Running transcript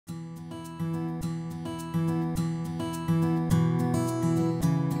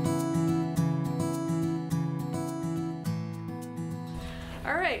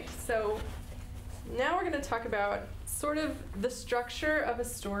So now we're going to talk about sort of the structure of a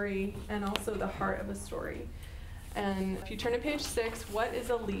story and also the heart of a story. And if you turn to page 6, what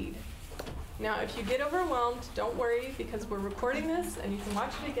is a lead? Now, if you get overwhelmed, don't worry, because we're recording this and you can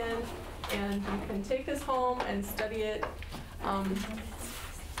watch it again and you can take this home and study it.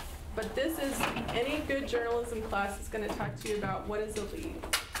 But this is, any good journalism class is going to talk to you about what is a lead.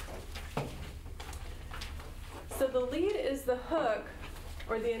 So the lead is the hook,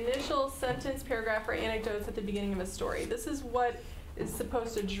 or the initial sentence, paragraph, or anecdotes at the beginning of a story. This is what is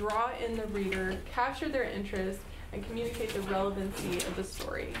supposed to draw in the reader, capture their interest, and communicate the relevancy of the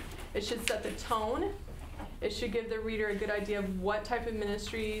story. It should set the tone. It should give the reader a good idea of what type of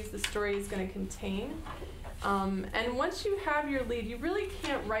ministries the story is going to contain. And once you have your lead, you really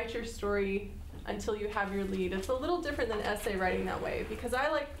can't write your story until you have your lead. It's a little different than essay writing that way, because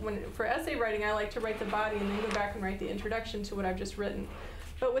for essay writing, I like to write the body and then go back and write the introduction to what I've just written.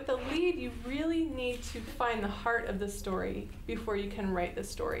 But with a lead, you really need to find the heart of the story before you can write the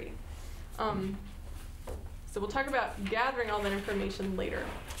story. So we'll talk about gathering all that information later.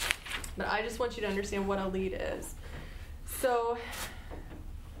 But I just want you to understand what a lead is. So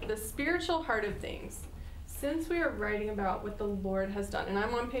the spiritual heart of things. Since we are writing about what the Lord has done, and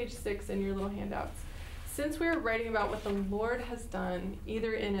I'm on page 6 in your little handouts. Since we are writing about what the Lord has done,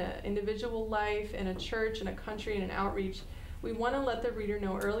 either in an individual life, in a church, in a country, in an outreach, we want to let the reader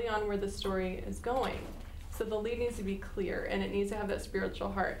know early on where the story is going. So the lead needs to be clear, and it needs to have that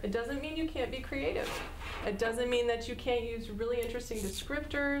spiritual heart. It doesn't mean you can't be creative. It doesn't mean that you can't use really interesting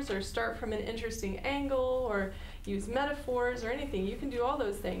descriptors or start from an interesting angle or use metaphors or anything. You can do all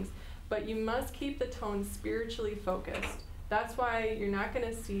those things, but you must keep the tone spiritually focused. That's why you're not going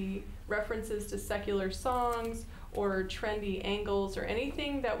to see references to secular songs or trendy angles or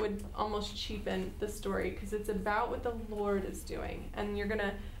anything that would almost cheapen the story, because it's about what the Lord is doing. And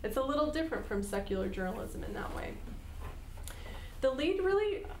it's a little different from secular journalism in that way. The lead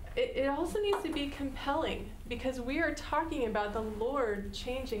really, it also needs to be compelling, because we are talking about the Lord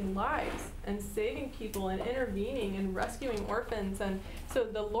changing lives and saving people and intervening and rescuing orphans. And so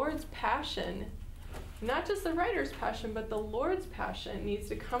the Lord's passion, not just the writer's passion, but the Lord's passion needs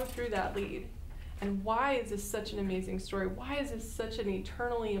to come through that lead. And why is this such an amazing story? Why is this such an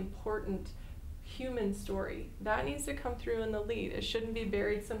eternally important human story? That needs to come through in the lead. It shouldn't be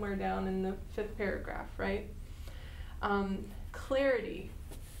buried somewhere down in the 5th paragraph, right? Clarity.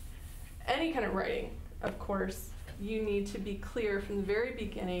 Any kind of writing, of course, you need to be clear from the very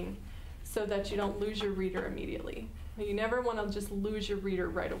beginning so that you don't lose your reader immediately. You never want to just lose your reader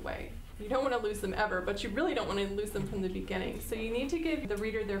right away. You don't want to lose them ever, but you really don't want to lose them from the beginning. So you need to give the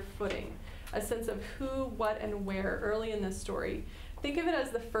reader their footing, a sense of who, what, and where early in the story. Think of it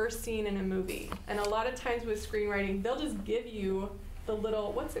as the first scene in a movie. And a lot of times with screenwriting, they'll just give you the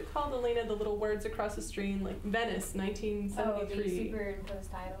little, what's it called, Elena, the little words across the screen, like Venice, 1973. Oh, the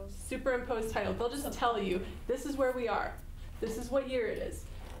superimposed titles. Superimposed titles. They'll just tell you, this is where we are. This is what year it is.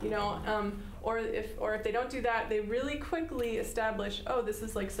 You know, or if they don't do that, they really quickly establish, oh, this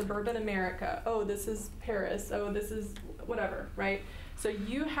is like suburban America. Oh, this is Paris. Oh, this is whatever, right? So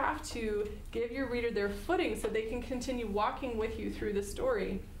you have to give your reader their footing so they can continue walking with you through the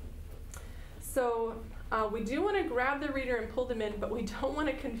story. So we do want to grab the reader and pull them in, but we don't want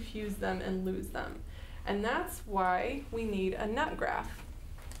to confuse them and lose them. And that's why we need a nut graph.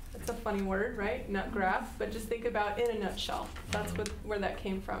 It's a funny word, right? Nut graph, but just think about in a nutshell. That's where that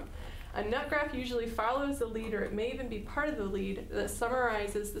came from. A nut graph usually follows the lead, or it may even be part of the lead, that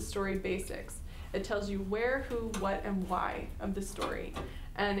summarizes the story basics. It tells you where, who, what, and why of the story.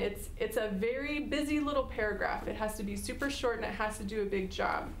 And it's a very busy little paragraph. It has to be super short and it has to do a big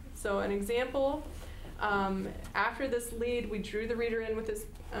job. So an example, after this lead, we drew the reader in with this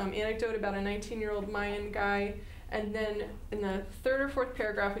anecdote about a 19-year-old Mayan guy. And then in the 3rd or 4th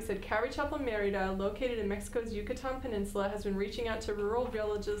paragraph, we said, Calvary Chapel Magazine, located in Mexico's Yucatan Peninsula, has been reaching out to rural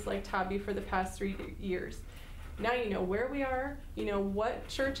villages like Tabi for the past 3 years. Now you know where we are, you know what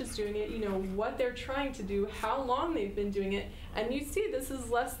church is doing it, you know what they're trying to do, how long they've been doing it, and you see this is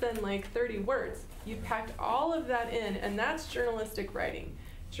less than like 30 words. You packed all of that in, and that's journalistic writing.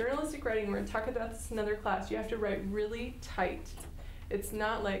 Journalistic writing, we're going to talk about this in another class, you have to write really tight. It's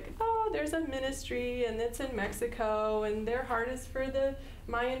not like, oh, there's a ministry and it's in Mexico and their heart is for the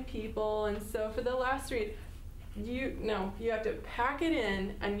Mayan people, and so for the last 3, you have to pack it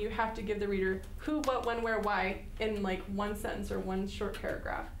in, and you have to give the reader who, what, when, where, why in like one sentence or one short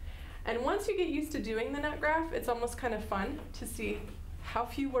paragraph. And once you get used to doing the nut graph, it's almost kind of fun to see how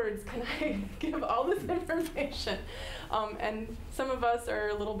few words can I give all this information? And some of us are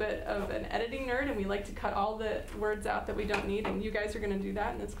a little bit of an editing nerd, and we like to cut all the words out that we don't need, and you guys are going to do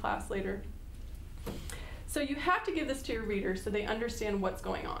that in this class later. So you have to give this to your reader so they understand what's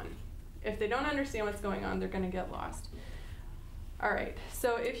going on. If they don't understand what's going on, they're going to get lost. All right,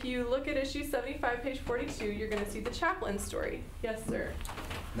 so if you look at issue 75, page 42, you're going to see the chaplain story. Yes, sir?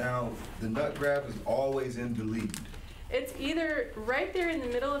 Now, the nut graph is always in the lead. It's either right there in the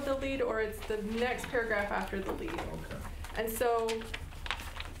middle of the lead, or it's the next paragraph after the lead. Okay. And so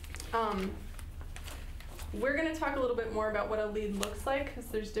we're going to talk a little bit more about what a lead looks like,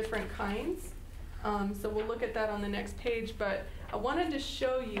 because there's different kinds. So we'll look at that on the next page, but I wanted to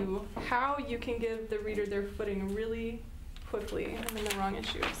show you how you can give the reader their footing really quickly. I'm in the wrong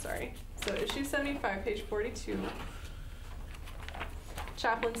issue, sorry. So issue 75, page 42.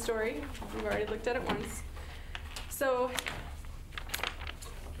 Chaplain story. We've already looked at it once. So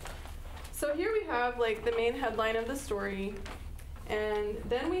here we have like the main headline of the story, and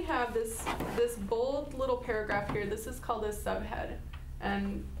then we have this bold little paragraph here. This is called a subhead,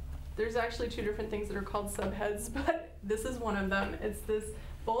 and there's actually two different things that are called subheads, but this is one of them. It's this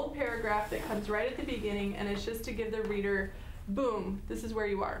bold paragraph that comes right at the beginning, and it's just to give the reader, boom, this is where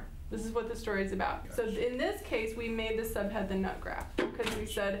you are. This is what the story is about. Gotcha. So in this case, we made the subhead the nut graph, because we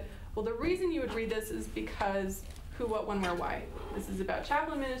said, well, the reason you would read this is because who, what, when, where, why. This is about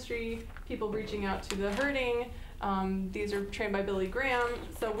chaplain ministry, people reaching out to the hurting. These are trained by Billy Graham.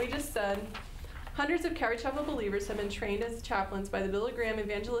 So we just said, hundreds of Calvary Chapel believers have been trained as chaplains by the Billy Graham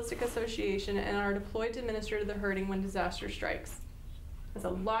Evangelistic Association and are deployed to minister to the hurting when disaster strikes. That's a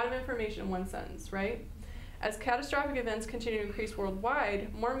lot of information in one sentence, right? As catastrophic events continue to increase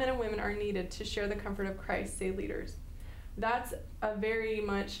worldwide, more men and women are needed to share the comfort of Christ, say leaders. That's a very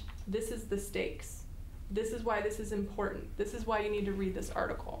much, this is the stakes. This is why this is important. This is why you need to read this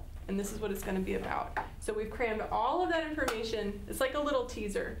article. And this is what it's going to be about. So we've crammed all of that information. It's like a little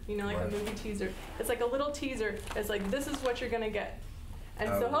teaser, you know, like a movie teaser. It's like a little teaser. It's like, this is what you're going to get. And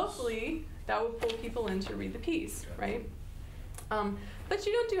so hopefully that would pull people in to read the piece, right? But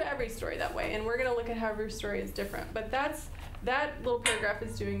you don't do every story that way. And we're going to look at how every story is different. But that little paragraph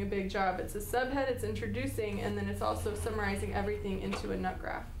is doing a big job. It's a subhead, it's introducing, and then it's also summarizing everything into a nut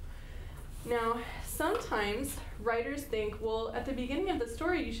graph. Now, sometimes writers think, well, at the beginning of the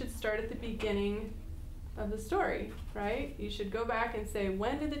story, you should start at the beginning of the story, right? You should go back and say,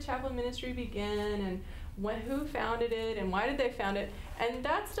 when did the chaplain ministry begin, and who founded it, and why did they found it? And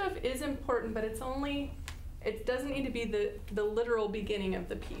that stuff is important, but it doesn't need to be the literal beginning of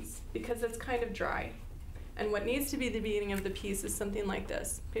the piece, because it's kind of dry. And what needs to be the beginning of the piece is something like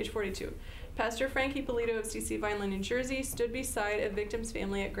this, page 42. Pastor Frank Ippolito of C.C. Vineland, New Jersey, stood beside a victim's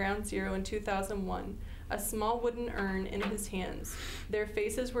family at Ground Zero in 2001, a small wooden urn in his hands. Their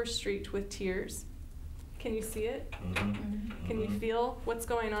faces were streaked with tears. Can you see it? Mm-hmm. Can you feel what's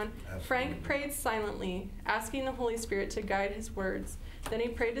going on? Absolutely. Frank prayed silently, asking the Holy Spirit to guide his words. Then he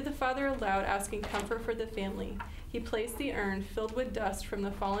prayed to the Father aloud, asking comfort for the family. He placed the urn, filled with dust from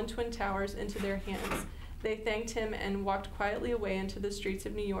the fallen Twin Towers, into their hands. They thanked him and walked quietly away into the streets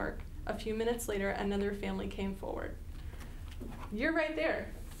of New York. A few minutes later, another family came forward. You're right there.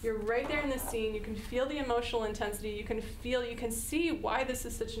 You're right there in the scene. You can feel the emotional intensity. You can see why this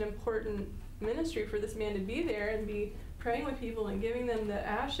is such an important ministry for this man to be there and be praying with people and giving them the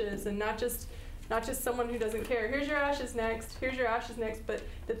ashes, and not just someone who doesn't care. Here's your ashes next. Here's your ashes next. But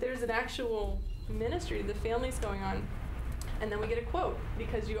that there's an actual ministry. The family's going on. And then we get a quote,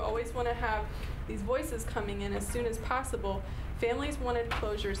 because you always want to have these voices coming in as soon as possible. Families wanted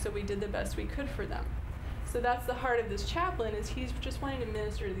closure, so we did the best we could for them. So that's the heart of this chaplain, is he's just wanting to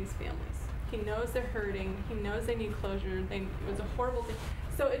minister to these families. He knows they're hurting. He knows they need closure. It was a horrible thing.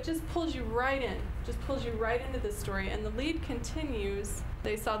 So it just pulls you right in, just pulls you right into this story. And the lead continues.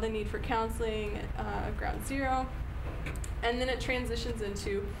 They saw the need for counseling at Ground Zero. And then it transitions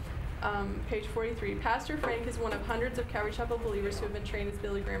into page 43. Pastor Frank is one of hundreds of Calvary Chapel believers who have been trained as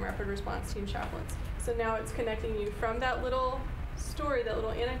Billy Graham Rapid Response Team chaplains. So now it's connecting you from that little story, that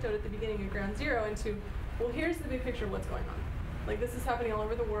little anecdote at the beginning of Ground Zero, into, well, here's the big picture of what's going on. Like, this is happening all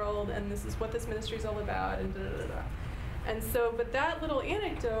over the world, and this is what this ministry is all about, and da-da-da-da. And so, but that little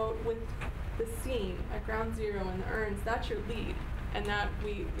anecdote with the scene at Ground Zero and the urns, that's your lead. And that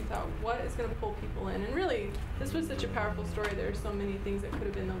we thought, what is going to pull people in? And really, this was such a powerful story. There are so many things that could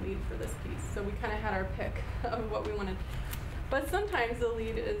have been the lead for this piece. So we kind of had our pick of what we wanted. But sometimes the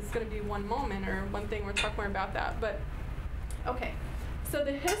lead is going to be one moment or one thing. We'll talk more about that. But, okay. So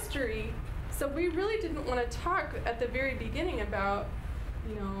the history. So we really didn't want to talk at the very beginning about,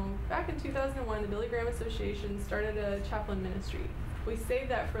 back in 2001, the Billy Graham Association started a chaplain ministry. We save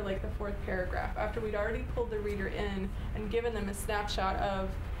that for like the fourth paragraph, after we'd already pulled the reader in and given them a snapshot of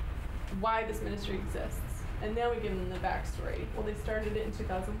why this ministry exists. And now we give them the backstory. Well, they started it in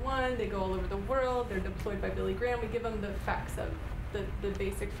 2001, they go all over the world, they're deployed by Billy Graham. We give them the facts of the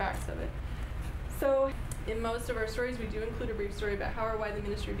basic facts of it. So in most of our stories, we do include a brief story about how or why the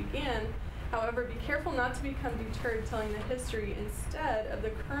ministry began. However, be careful not to become deterred telling the history instead of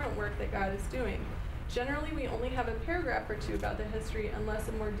the current work that God is doing. Generally, we only have a paragraph or two about the history unless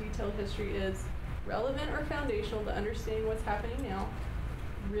a more detailed history is relevant or foundational to understanding what's happening now.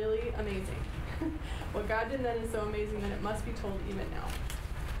 Really amazing. What God did then is so amazing that it must be told even now.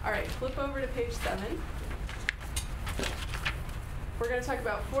 All right, flip over to page 7. We're going to talk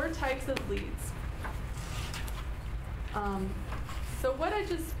about 4 types of leads. So what I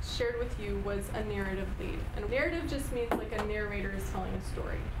just shared with you was a narrative lead. And narrative just means like a narrator is telling a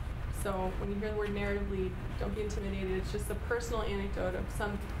story. So when you hear the word narrative lead, don't be intimidated. It's just a personal anecdote of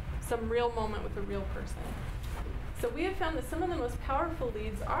some real moment with a real person. So we have found that some of the most powerful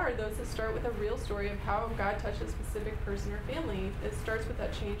leads are those that start with a real story of how God touched a specific person or family. It starts with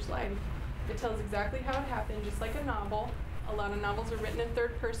that changed life. It tells exactly how it happened, just like a novel. A lot of novels are written in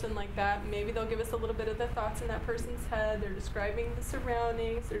third person like that. Maybe they'll give us a little bit of the thoughts in that person's head. They're describing the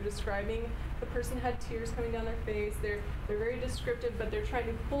surroundings. They're describing the person had tears coming down their face. They're very descriptive, but they're trying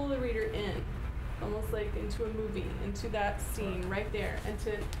to pull the reader in, almost like into a movie, into that scene right there, and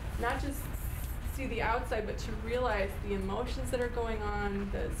to not just see the outside, but to realize the emotions that are going on,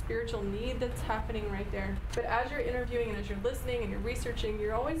 the spiritual need that's happening right there. But as you're interviewing and as you're listening and you're researching,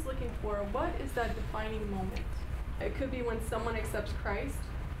 you're always looking for what is that defining moment. It could be when someone accepts Christ.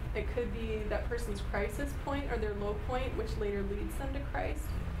 It could be that person's crisis point or their low point, which later leads them to Christ.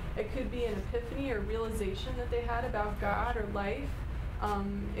 It could be an epiphany or realization that they had about God or life.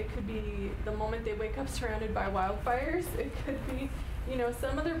 It could be the moment they wake up surrounded by wildfires. It could be,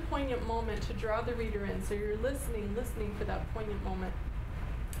 some other poignant moment to draw the reader in. So you're listening for that poignant moment.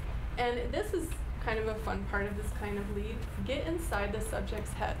 And this is kind of a fun part of this kind of lead. Get inside the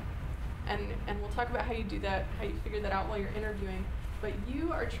subject's head. And we'll talk about how you do that, how you figure that out while you're interviewing. But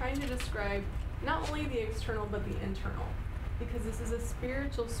you are trying to describe not only the external, but the internal. Because this is a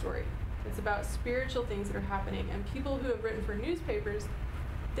spiritual story. It's about spiritual things that are happening. And people who have written for newspapers,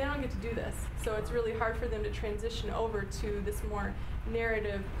 they don't get to do this. So it's really hard for them to transition over to this more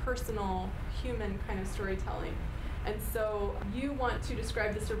narrative, personal, human kind of storytelling. And so you want to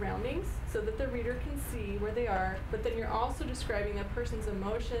describe the surroundings so that the reader can see where they are, but then you're also describing that person's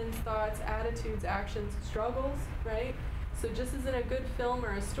emotions, thoughts, attitudes, actions, struggles, right? So just as in a good film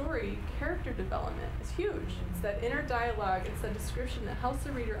or a story, character development is huge. It's that inner dialogue, it's that description that helps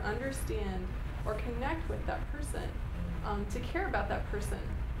the reader understand or connect with that person, to care about that person,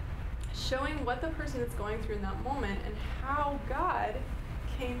 showing what the person is going through in that moment and how God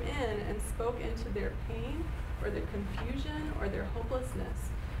came in and spoke into their pain or their confusion or their hopelessness.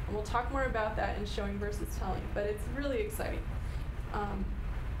 And we'll talk more about that in showing versus telling, but it's really exciting.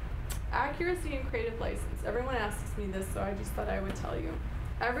 Accuracy and creative license. Everyone asks me this, so I just thought I would tell you.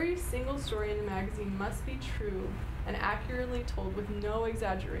 Every single story in the magazine must be true and accurately told with no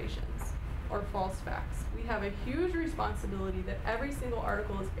exaggerations or false facts. We have a huge responsibility that every single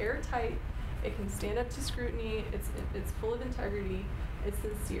article is airtight, it can stand up to scrutiny, it's full of integrity, it's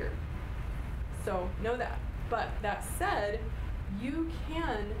sincere. So know that. But that said, you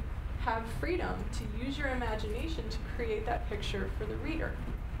can have freedom to use your imagination to create that picture for the reader,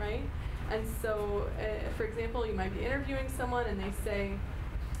 right? And so, for example, you might be interviewing someone and they say,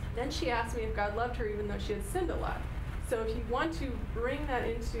 then she asked me if God loved her even though she had sinned a lot. So if you want to bring that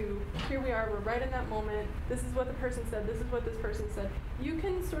into, here we are, we're right in that moment, this is what the person said, this is what this person said, you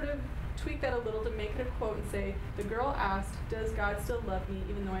can sort of tweak that a little to make it a quote and say, the girl asked, does God still love me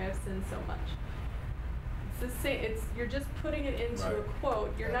even though I have sinned so much? You're just putting it into a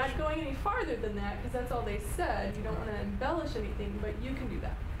quote. You're not going any farther than that because that's all they said. You don't want to embellish anything, but you can do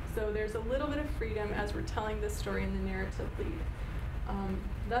that. So there's a little bit of freedom as we're telling this story in the narrative lead.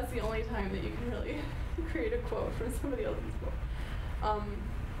 That's the only time that you can really create a quote from somebody else's book.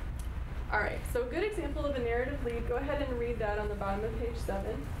 All right, so a good example of a narrative lead, go ahead and read that on the bottom of page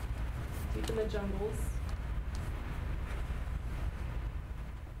 7, Deep in the Jungles.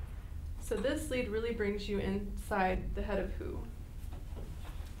 So this lead really brings you inside the head of who?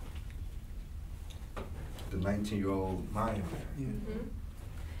 The 19-year-old Maya. Mm-hmm.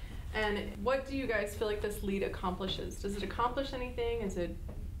 And what do you guys feel like this lead accomplishes? Does it accomplish anything? Is it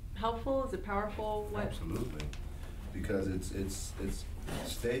helpful? Is it powerful? What? Absolutely, because it's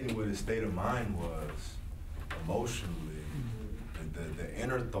stating what his state of mind was emotionally, the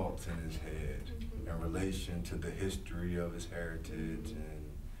inner thoughts in his head, in relation to the history of his heritage and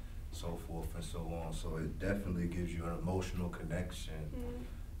so forth and so on. So it definitely gives you an emotional connection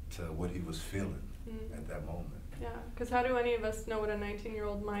to what he was feeling at that moment. Yeah, because how do any of us know what a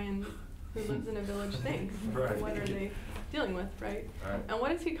 19-year-old Mayan who lives in a village thinks? Right. What are they dealing with, right? Right. And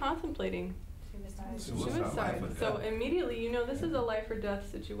what is he contemplating? Suicide. So immediately you know this is a life or death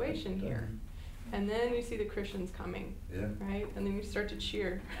situation here. And then you see the Christians coming, right? And then you start to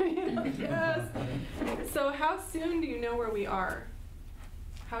cheer. Yes! So how soon do you know where we are?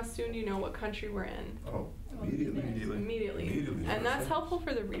 How soon do you know what country we're in? Oh, immediately. Immediately. And that's helpful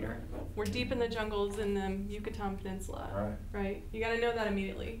for the reader. We're deep in the jungles in the Yucatan Peninsula, right? You gotta know that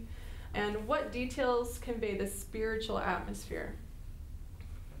immediately. And what details convey the spiritual atmosphere?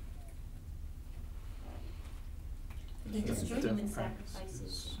 The human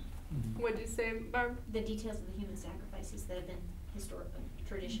sacrifices. What'd you say, Barb? The details of the human sacrifices that have been historical,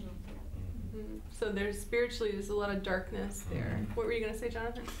 traditional. So there's there's a lot of darkness there. What were you going to say,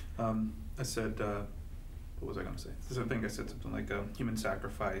 Jonathan? I said, what was I going to say? I think I said something like human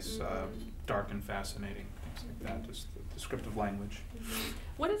sacrifice, dark and fascinating, things like that, just the descriptive language.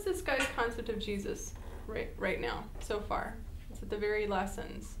 What is this guy's concept of Jesus right now, so far? It's at the very last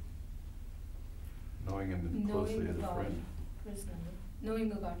sentence. Knowing him closely as a friend. Personally. Knowing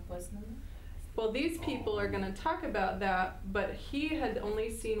the God personally. Well, these people are going to talk about that, but he had only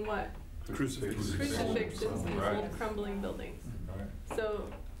seen what? Crucifixes and old crumbling buildings. So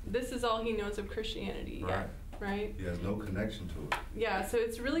this is all he knows of Christianity yet, right? He has no connection to it. Yeah, so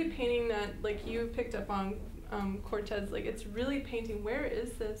it's really painting that, like you picked up on, Cortez, like it's really painting where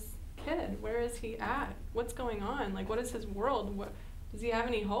is this kid? Where is he at? What's going on? Like what is his world? What, does he have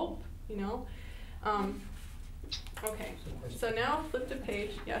any hope, you know? Okay, so now flip the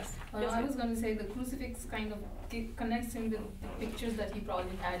page. Yes. Yes, I was going to say the crucifix kind of connects him with the pictures that he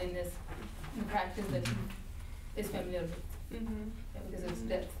probably had in his practice that he is familiar with. Because it's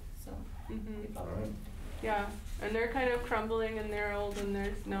death. So. Yeah, and they're kind of crumbling and they're old and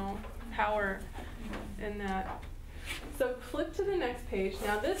there's no power in that. So flip to the next page.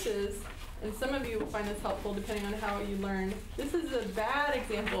 Now this is, and some of you will find this helpful depending on how you learn, this is a bad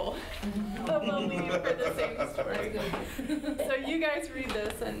example of a lead for the same story. So you guys read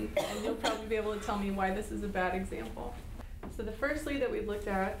this and you'll probably be able to tell me why this is a bad example. So the first lead that we looked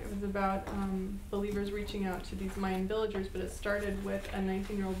at, it was about believers reaching out to these Mayan villagers, but it started with a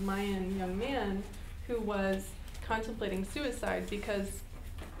 19-year-old Mayan young man who was contemplating suicide because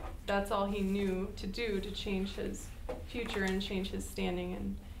that's all he knew to do to change his future and change his standing,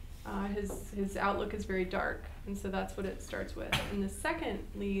 and his outlook is very dark, and so that's what it starts with. In the second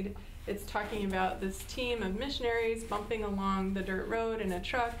lead, it's talking about this team of missionaries bumping along the dirt road in a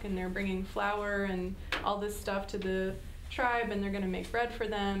truck, and they're bringing flour and all this stuff to the tribe, and they're going to make bread for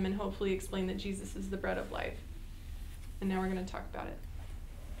them and hopefully explain that Jesus is the bread of life. And now we're going to talk about it.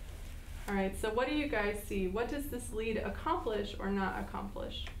 All right, so what do you guys see? What does this lead accomplish or not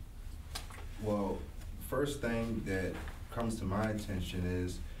accomplish? Well, first thing that comes to my attention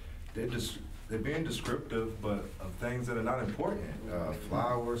is they're being descriptive, but of things that are not important.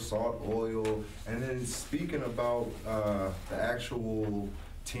 Flour, salt, oil, and then speaking about the actual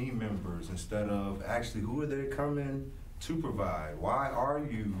team members instead of actually who are they coming to provide. Why are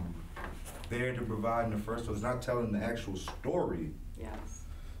you there to provide in the first place? It's not telling the actual story. Yes.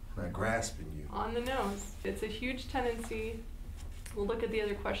 Not grasping you. On the nose. It's a huge tendency. We'll look at the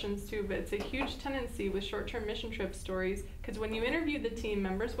other questions too, but it's a huge tendency with short-term mission trip stories, because when you interview the team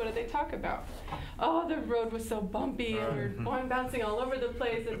members, what do they talk about? Oh, the road was so bumpy and I'm bouncing all over the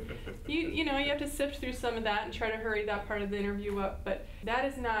place. And you know, you have to sift through some of that and try to hurry that part of the interview up, but that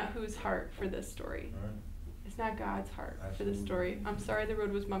is not whose heart for this story. It's not God's heart for this story. I'm sorry the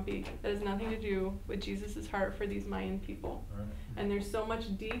road was bumpy. That has nothing to do with Jesus' heart for these Mayan people. And there's so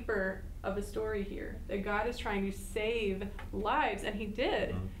much deeper of a story here, that God is trying to save lives, and he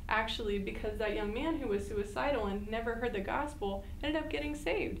did, actually, because that young man who was suicidal and never heard the gospel ended up getting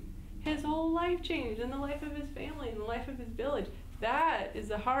saved. His whole life changed, and the life of his family, and the life of his village. That is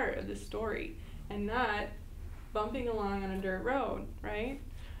the heart of the story, and not bumping along on a dirt road, right?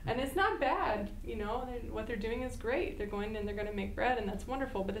 And it's not bad, you know, what they're doing is great. They're going and they're going to make bread, and that's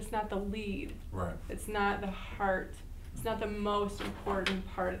wonderful, but it's not the lead. Right. It's not the heart. It's not the most important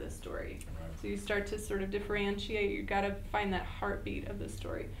part of the story. So you start to sort of differentiate. You've got to find that heartbeat of the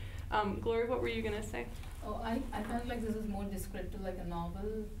story. Glory, what were you going to say? Oh, I felt like this is more descriptive, like a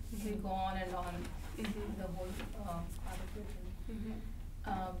novel. They go on and on, the whole part of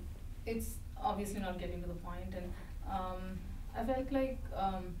it. It's obviously not getting to the point, and I felt like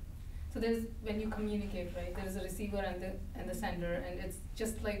so there's, when you communicate, right? There is a receiver and the sender, and it's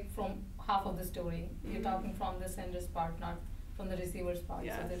just like from half of the story. You're talking from the sender's part, not from the receiver's part.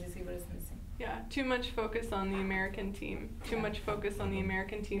 Yes. So the receiver is missing. Yeah, too much focus on the American team, too much focus on the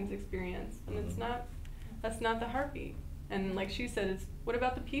American team's experience, and that's not the heartbeat. And like she said, it's what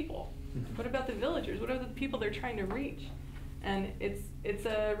about the people? What about the villagers? What about the people they're trying to reach? And it's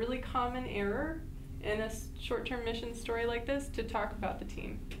a really common error in a short-term mission story like this to talk about the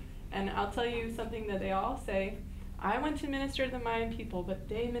team. And I'll tell you something that they all say, I went to minister to the Mayan people, but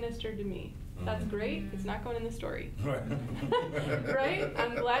they ministered to me. That's great. It's not going in the story. Right. Right?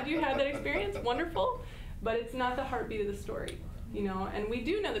 I'm glad you had that experience. Wonderful. But it's not the heartbeat of the story. You know, and we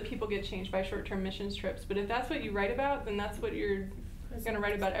do know that people get changed by short-term missions trips, but if that's what you write about, then that's what you're going to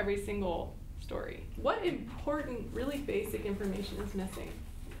write about every single story. What important, really basic information is missing?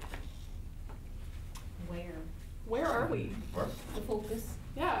 Where are we? What? The focus.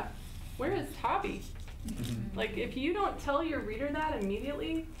 Yeah. Where is Tavi? Like, if you don't tell your reader that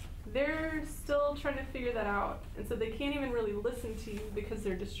immediately, they're still trying to figure that out. And so they can't even really listen to you because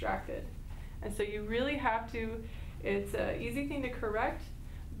they're distracted. And so you really have to, it's an easy thing to correct,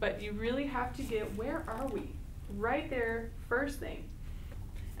 but you really have to get, where are we? Right there, first thing.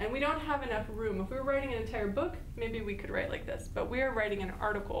 And we don't have enough room. If we were writing an entire book, maybe we could write like this. But we are writing an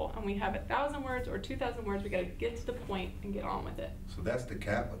article, and we have 1,000 words or 2,000 words. We got to get to the point and get on with it. So that's the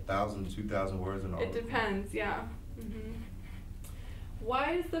cap, 1,000, 2,000 words in all. It depends, yeah.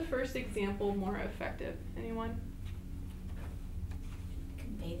 Why is the first example more effective? Anyone?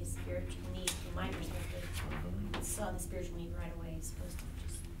 Convey the spiritual need from my perspective. I saw the spiritual need right away, as opposed to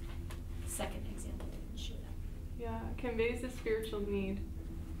just second example didn't show that. Yeah, conveys the spiritual need.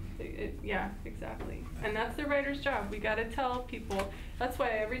 Yeah, exactly. And that's the writer's job. We got to tell people. That's why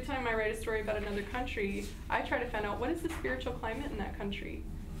every time I write a story about another country, I try to find out what is the spiritual climate in that country.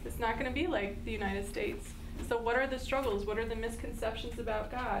 It's not going to be like the United States. So what are the struggles? What are the misconceptions about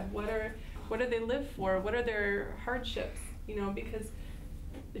God? What do they live for? What are their hardships? You know, because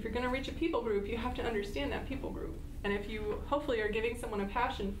if you're going to reach a people group, you have to understand that people group. And if you hopefully are giving someone a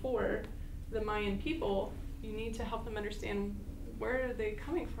passion for the Mayan people, you need to help them understand where are they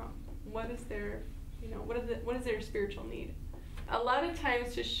coming from? What is their, what is their spiritual need? A lot of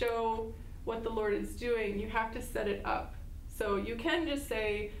times to show what the Lord is doing, you have to set it up. So you can just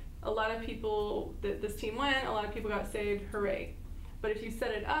say, a lot of people, this team went, a lot of people got saved, hooray. But if you set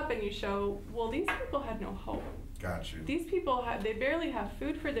it up and you show, well, these people had no hope. Got you. These people, they barely have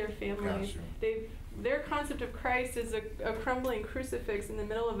food for their families. Got you. Their concept of Christ is a crumbling crucifix in the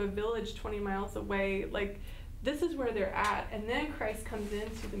middle of a village 20 miles away. Like, this is where they're at. And then Christ comes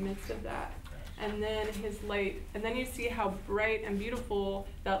into the midst of that. And then his light, and then you see how bright and beautiful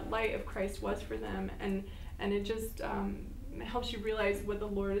that light of Christ was for them. And it just helps you realize what the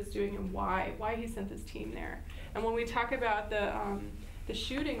Lord is doing and why he sent this team there. And when we talk about the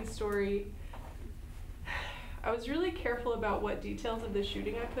shooting story, I was really careful about what details of the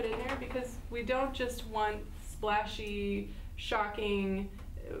shooting I put in there, because we don't just want splashy, shocking,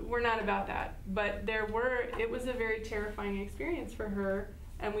 we're not about that. But it was a very terrifying experience for her,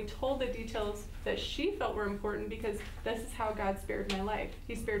 and we told the details that she felt were important, because this is how God spared my life.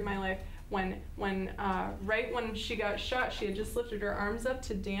 He spared my life when right when she got shot, she had just lifted her arms up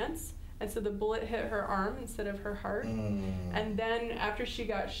to dance, and so the bullet hit her arm instead of her heart. And then after she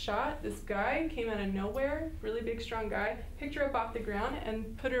got shot, this guy came out of nowhere, really big, strong guy, picked her up off the ground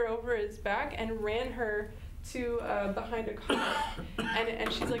and put her over his back and ran her to behind a car.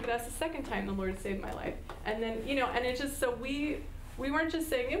 And she's like, that's the second time the Lord saved my life. And then, and it just, so we weren't just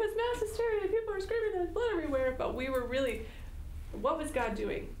saying, it was mass hysteria, people were screaming, there was blood everywhere, but we were really, what was God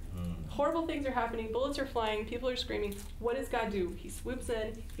doing? Horrible things are happening, bullets are flying, people are screaming. What does God do? He swoops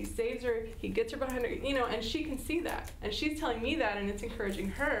in, he saves her, he gets her behind her, and she can see that. And she's telling me that, and it's encouraging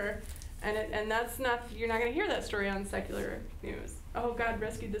her. And that's not, you're not going to hear that story on secular news. Oh, God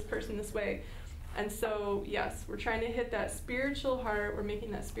rescued this person this way. And so, yes, we're trying to hit that spiritual heart. We're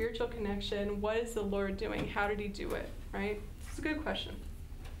making that spiritual connection. What is the Lord doing? How did he do it? Right? It's a good question.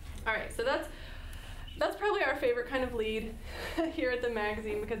 All right, so that's probably our favorite kind of lead here at the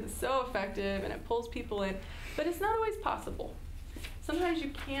magazine, because it's so effective and it pulls people in. But it's not always possible. Sometimes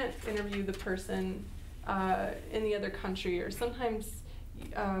you can't interview the person in the other country, or sometimes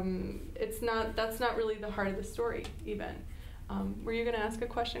that's not really the heart of the story even. Were you going to ask a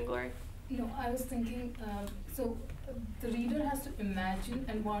question, Glory? No, I was thinking, so the reader has to imagine,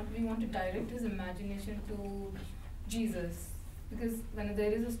 and we want to direct his imagination to Jesus, because when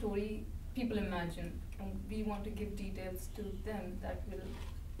there is a story, people imagine, and we want to give details to them that will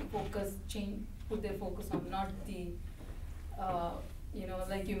put their focus on not the,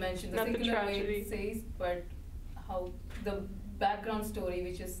 like you mentioned, the not singular the way it says, but how the background story,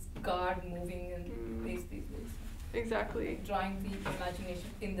 which is God moving in these ways. Exactly. Drawing the imagination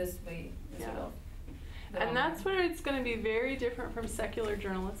in this way instead of. And that's where it's going to be very different from secular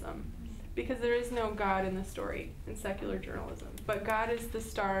journalism, because there is no God in the story in secular journalism. But God is the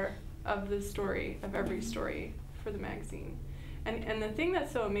star of the story, of every story for the magazine. And the thing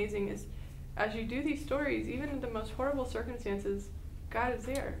that's so amazing is, as you do these stories, even in the most horrible circumstances, God is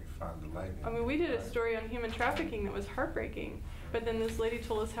there. Find the light. I mean, we did a story on human trafficking that was heartbreaking, but then this lady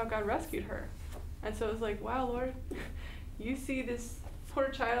told us how God rescued her. And so it was like, wow, Lord, you see this poor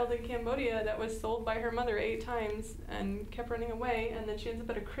child in Cambodia that was sold by her mother 8 times and kept running away, and then she ends up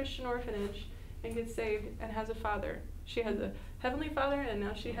at a Christian orphanage and gets saved and has a father. She has a heavenly father, and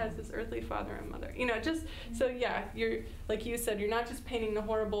now she has this earthly father and mother. You know, just, so yeah, you're, like you said, you're not just painting the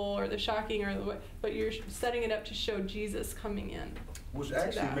horrible or the shocking or the, but you're setting it up to show Jesus coming in. Which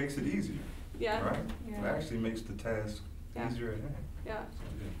actually makes it easier. Yeah. Right? Yeah. It actually makes the task easier at hand. Yeah. So,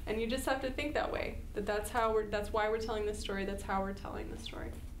 And you just have to think that way, that's why we're telling this story, that's how we're telling the story.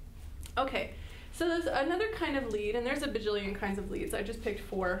 Okay, so there's another kind of lead, and there's a bajillion kinds of leads, I just picked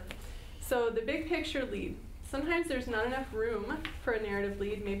 4. So the big picture lead, sometimes there's not enough room for a narrative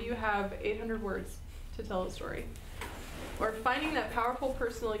lead, maybe you have 800 words to tell a story. Or finding that powerful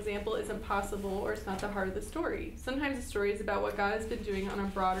personal example isn't possible, or it's not the heart of the story. Sometimes the story is about what God has been doing on a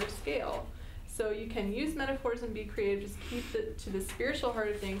broader scale. So you can use metaphors and be creative, just keep to the spiritual heart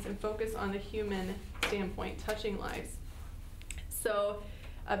of things and focus on the human standpoint, touching lives. So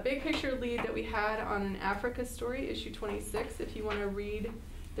a big picture lead that we had on an Africa story, issue 26, if you want to read,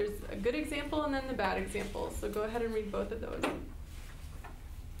 there's a good example and then the bad example. So go ahead and read both of those.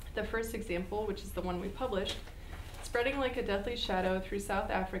 The first example, which is the one we published, spreading like a deathly shadow through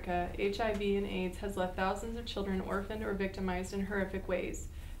South Africa, HIV and AIDS has left thousands of children orphaned or victimized in horrific ways.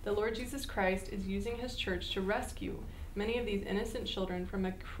 The Lord Jesus Christ is using his church to rescue many of these innocent children from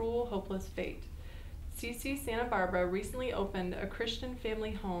a cruel, hopeless fate. CC Santa Barbara recently opened a Christian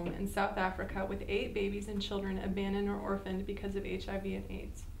family home in South Africa with 8 babies and children abandoned or orphaned because of HIV and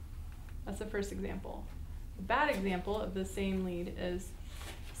AIDS. That's the first example. The bad example of the same lead is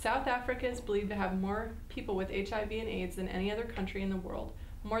South Africa is believed to have more people with HIV and AIDS than any other country in the world,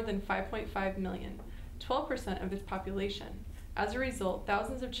 more than 5.5 million, 12% of its population. As a result,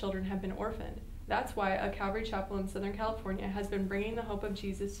 thousands of children have been orphaned. That's why a Calvary Chapel in Southern California has been bringing the hope of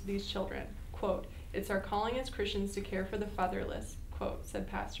Jesus to these children. Quote, "It's our calling as Christians to care for the fatherless," quote, said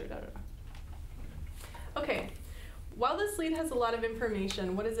Pastor da-da-da. Okay, while this lead has a lot of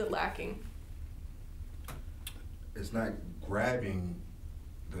information, what is it lacking? It's not grabbing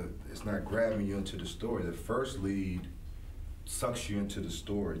you into the story. The first lead sucks you into the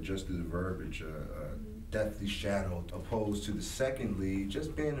story just through the verbiage, deathly shadow, opposed to the second lead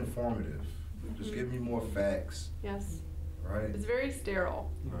just being informative. Just give me more facts. Yes. Right? It's very sterile.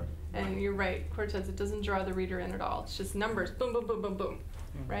 Right. And you're right, Cortez, it doesn't draw the reader in at all. It's just numbers, boom, boom, boom, boom, boom,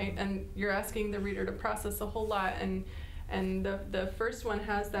 right? And you're asking the reader to process a whole lot. And the first one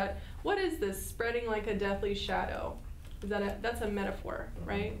has that, what is this spreading like a deathly shadow? That's a metaphor,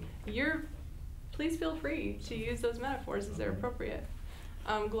 right? Please feel free to use those metaphors as they're appropriate.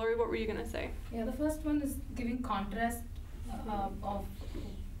 Glory, what were you gonna say? Yeah, the first one is giving contrast of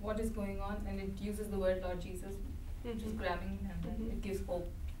what is going on, and it uses the word Lord Jesus, just grabbing, and then it gives hope.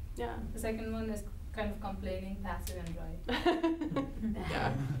 Yeah. The second one is kind of complaining, passive and dry.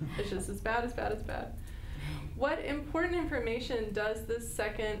 Yeah, it's just as bad, as bad, as bad. What important information does this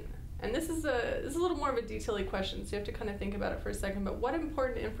second, and this is a little more of a detailed question, so you have to kind of think about it for a second, but what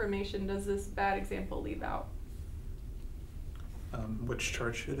important information does this bad example leave out? Which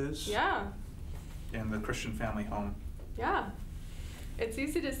church it is? Yeah. And the Christian family home. Yeah. It's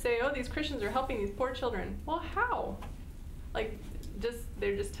easy to say, oh, these Christians are helping these poor children. Well, how? Like,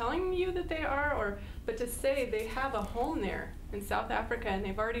 they're just telling you that they are, but to say they have a home there in South Africa and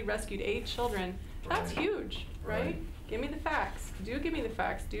they've already rescued 8 children, that's huge, right? Give me the facts. Do give me the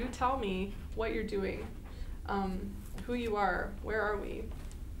facts. Do tell me what you're doing, who you are, where are we?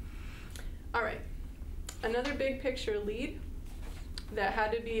 All right. Another big picture lead that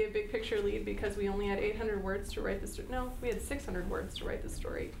had to be a big picture lead because we only had 800 words to write the story. No, we had 600 words to write the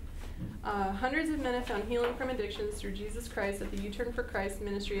story. Hundreds of men have found healing from addictions through Jesus Christ at the U-Turn for Christ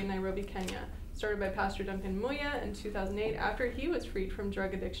ministry in Nairobi, Kenya. Started by Pastor Duncan Muya in 2008 after he was freed from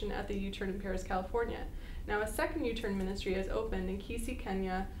drug addiction at the U-Turn in Paris, California. Now a second U-Turn ministry has opened in Kisii,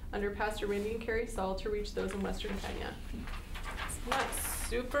 Kenya under Pastor Randy and Carrie Saul to reach those in Western Kenya. It's not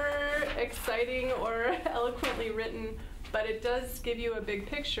super exciting or eloquently written, but it does give you a big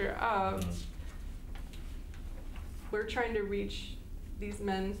picture of we're trying to reach these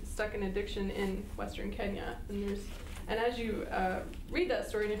men stuck in addiction in Western Kenya, And as you read that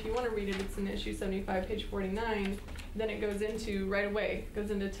story, and if you want to read it, it's in issue 75, page 49, then it goes into, right away, goes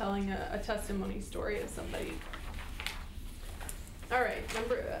into telling a testimony story of somebody. All right,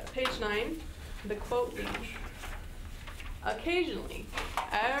 page 9, the quote reads, occasionally,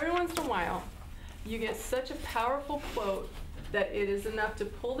 every once in a while, you get such a powerful quote that it is enough to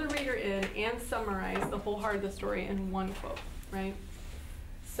pull the reader in and summarize the whole heart of the story in one quote, right?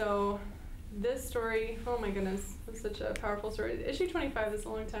 So this story, oh my goodness, it's such a powerful story. Issue 25, this is a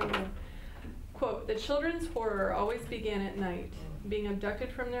long time ago. Quote, the children's horror always began at night, being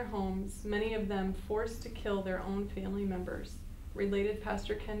abducted from their homes, many of them forced to kill their own family members, related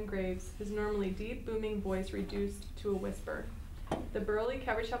Pastor Ken Graves, his normally deep, booming voice reduced to a whisper. The burly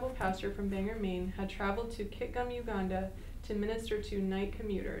Calvary Chapel pastor from Bangor, Maine, had traveled to Kitgum, Uganda, to minister to night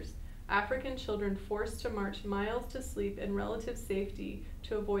commuters, African children forced to march miles to sleep in relative safety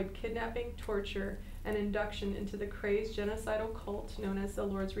to avoid kidnapping, torture, and induction into the crazed genocidal cult known as the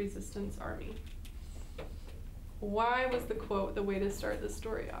Lord's Resistance Army. Why was the quote the way to start the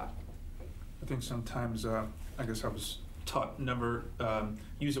story off? I think sometimes, I guess I was taught never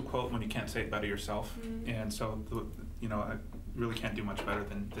use a quote when you can't say it better yourself. Mm-hmm. And so, I really can't do much better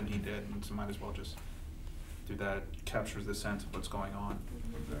than he did, and so might as well just do that. It captures the sense of what's going on.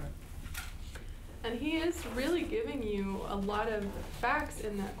 Mm-hmm. And he is really giving you a lot of facts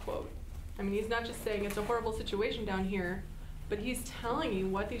in that quote. I mean, he's not just saying it's a horrible situation down here, but he's telling you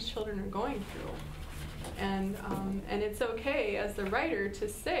what these children are going through. And it's okay as the writer to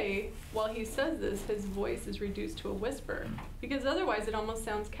say, while he says this, his voice is reduced to a whisper, because otherwise it almost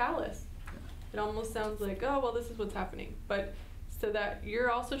sounds callous. It almost sounds like, oh, well, this is what's happening. But so that you're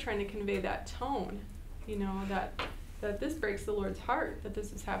also trying to convey that tone, that this breaks the Lord's heart, that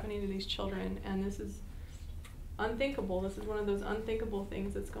this is happening to these children, and this is unthinkable. This is one of those unthinkable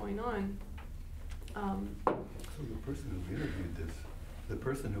things that's going on. So the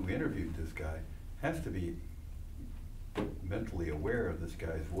person who interviewed this guy has to be mentally aware of this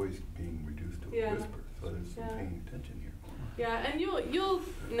guy's voice being reduced to a whisper. So there's some paying attention here. Yeah, and you'll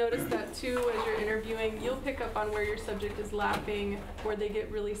notice that too as you're interviewing. You'll pick up on where your subject is laughing, where they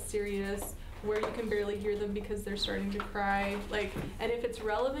get really serious, where you can barely hear them because they're starting to cry. And if it's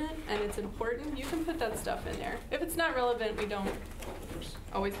relevant and it's important, you can put that stuff in there. If it's not relevant, we don't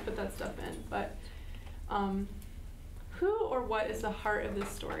always put that stuff in. But who or what is the heart of this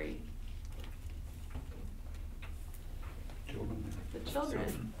story? Children. The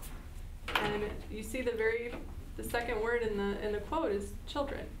children. And you see the second word in the quote is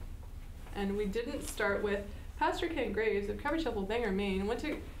children. And we didn't start with Pastor Ken Graves of Calvary Chapel Bangor, Maine.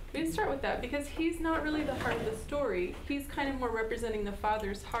 We didn't start with that because he's not really the heart of the story. He's kind of more representing the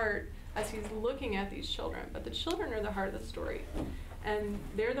Father's heart as he's looking at these children. But the children are the heart of the story. And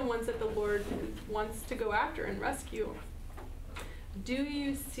they're the ones that the Lord wants to go after and rescue. Do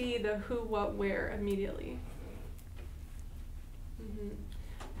you see the who, what, where immediately? Mm-hmm.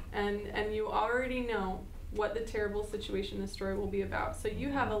 And you already know what the terrible situation the story will be about. So you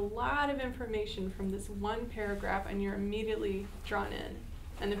have a lot of information from this one paragraph, and you're immediately drawn in.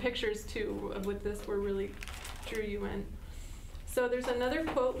 And the pictures, too, with this were really drew you in. So there's another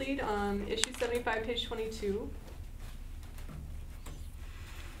quote lead on issue 75, page 22.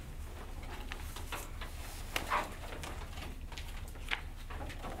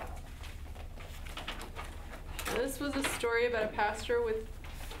 Now, this was a story about a pastor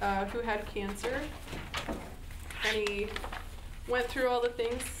who had cancer. And he went through all the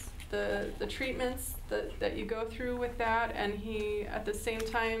things, the treatments that you go through with that, and he, at the same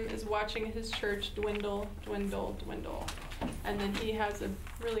time, is watching his church dwindle. And then he has a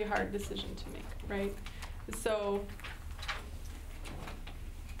really hard decision to make, right? So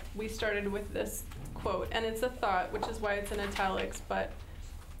we started with this quote, and it's a thought, which is why it's in italics, but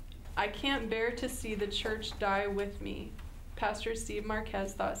I can't bear to see the church die with me, Pastor Steve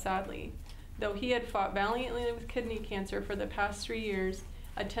Marquez thought sadly. Though he had fought valiantly with kidney cancer for the past 3 years,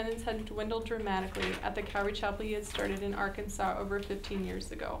 attendance had dwindled dramatically at the Calvary Chapel he had started in Arkansas over 15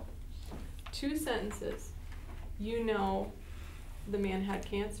 years ago. 2 sentences. You know the man had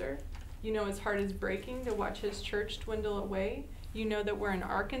cancer. You know his heart is breaking to watch his church dwindle away. You know that we're in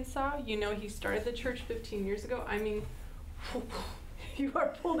Arkansas. You know he started the church 15 years ago. I mean, you are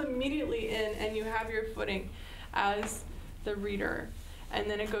pulled immediately in, and you have your footing as the reader. And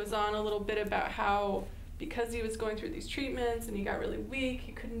then it goes on a little bit about how, because he was going through these treatments and he got really weak,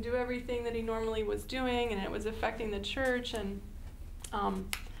 he couldn't do everything that he normally was doing, and it was affecting the church. And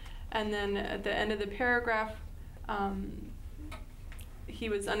then at the end of the paragraph, he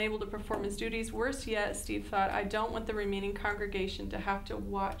was unable to perform his duties. Worse yet, Steve thought, I don't want the remaining congregation to have to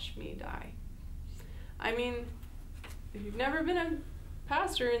watch me die. I mean, if you've never been a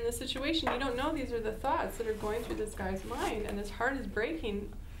pastor in this situation, you don't know these are the thoughts that are going through this guy's mind, and his heart is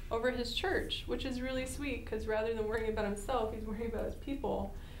breaking over his church, which is really sweet, because rather than worrying about himself, he's worrying about his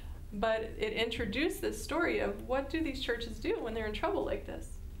people. But it introduced this story of what do these churches do when they're in trouble like this?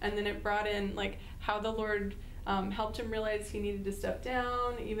 And then it brought in like how the Lord helped him realize he needed to step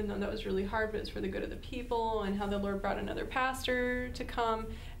down, even though that was really hard, but it's for the good of the people, and how the Lord brought another pastor to come,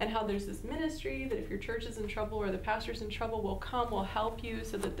 and how there's this ministry that if your church is in trouble or the pastor's in trouble, will come, will help you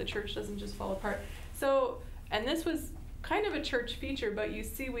so that the church doesn't just fall apart. So, and this was kind of a church feature, but you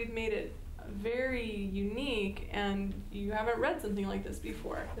see we've made it very unique, and you haven't read something like this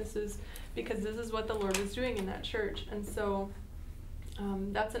before. This is because this is what the Lord was doing in that church. And so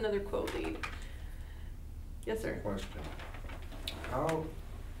that's another quote lead. Yes, sir. Question. How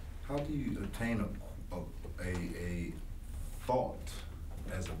do you obtain a thought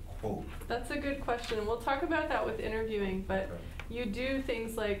as a quote? That's a good question. We'll talk about that with interviewing, but Okay. you do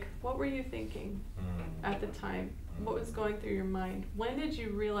things like, what were you thinking at the time? What was going through your mind? When did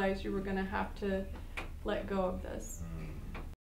you realize you were going to have to let go of this?